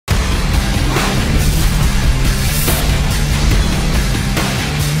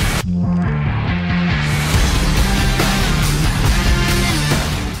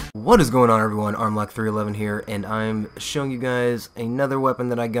What is going on, everyone? Armlock311 here, and I'm showing you guys another weapon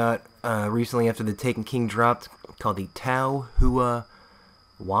that I got recently after the Taken King dropped, called the TAO HUA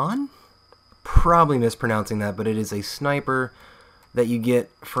YUAN? Probably mispronouncing that, but it is a sniper that you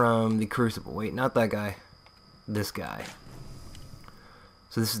get from the Crucible. Wait, not that guy. This guy.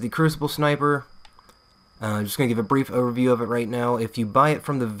 So this is the Crucible sniper. I'm just going to give a brief overview of it right now. If you buy it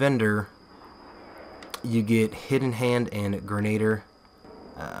from the vendor, you get Hidden Hand and Grenader.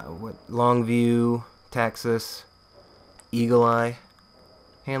 Long View, Taxus, Eagle Eye,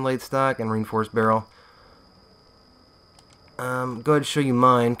 Handlaid Stock, and Reinforced Barrel. Go ahead and show you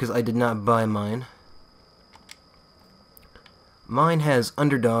mine, because I did not buy mine. Mine has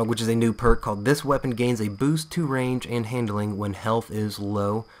Underdog, which is a new perk called This Weapon Gains a Boost to Range and Handling when health is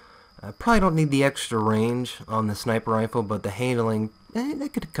low. Probably don't need the extra range on the sniper rifle, but the handling,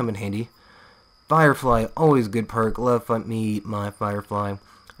 that could come in handy. Firefly, always good perk. Love me my Firefly.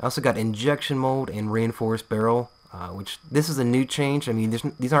 I also got Injection Mold and Reinforced Barrel, which this is a new change. I mean,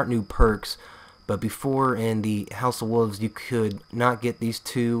 these aren't new perks, but before in the House of Wolves, you could not get these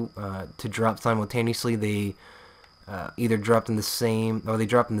two to drop simultaneously. They either dropped in the same, or they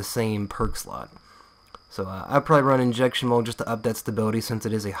dropped in the same perk slot. So I'd probably run Injection Mold just to up that stability, since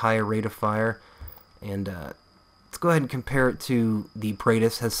it is a higher rate of fire. And let's go ahead and compare it to the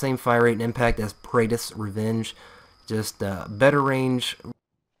praedyths. Has same fire rate and impact as praedyths Revenge, just better range,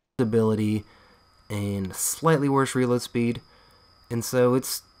 stability, and slightly worse reload speed. And so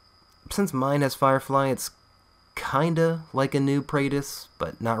it's, since mine has Firefly, it's kinda like a new praedyths,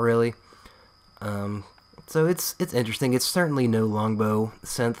 but not really. So it's interesting. It's certainly no longbow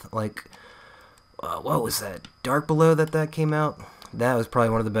synth like what was that? Dark Below that came out. That was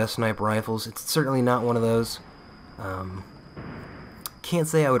probably one of the best sniper rifles. It's certainly not one of those. Can't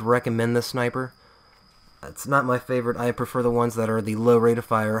say I would recommend this sniper. It's not my favorite. I prefer the ones that are the low rate of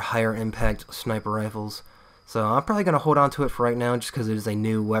fire, higher impact sniper rifles. So I'm probably going to hold on to it for right now just because it is a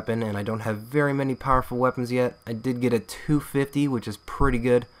new weapon and I don't have very many powerful weapons yet. I did get a 250, which is pretty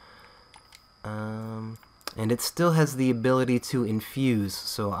good. And it still has the ability to infuse,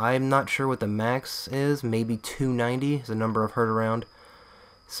 so I'm not sure what the max is. Maybe 290 is a number I've heard around.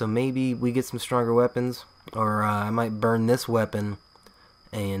 So maybe we get some stronger weapons, or I might burn this weapon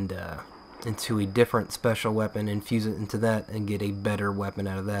and into a different special weapon, infuse it into that, and get a better weapon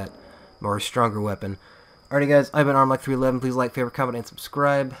out of that, or a stronger weapon. Alrighty guys, I've been Armlock311. Please like, favorite, comment, and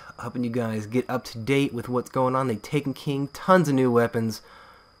subscribe. Hoping you guys get up to date with what's going on. They've Taken King, tons of new weapons.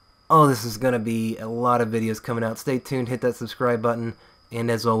 Oh, this is going to be a lot of videos coming out. Stay tuned, hit that subscribe button, and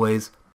as always,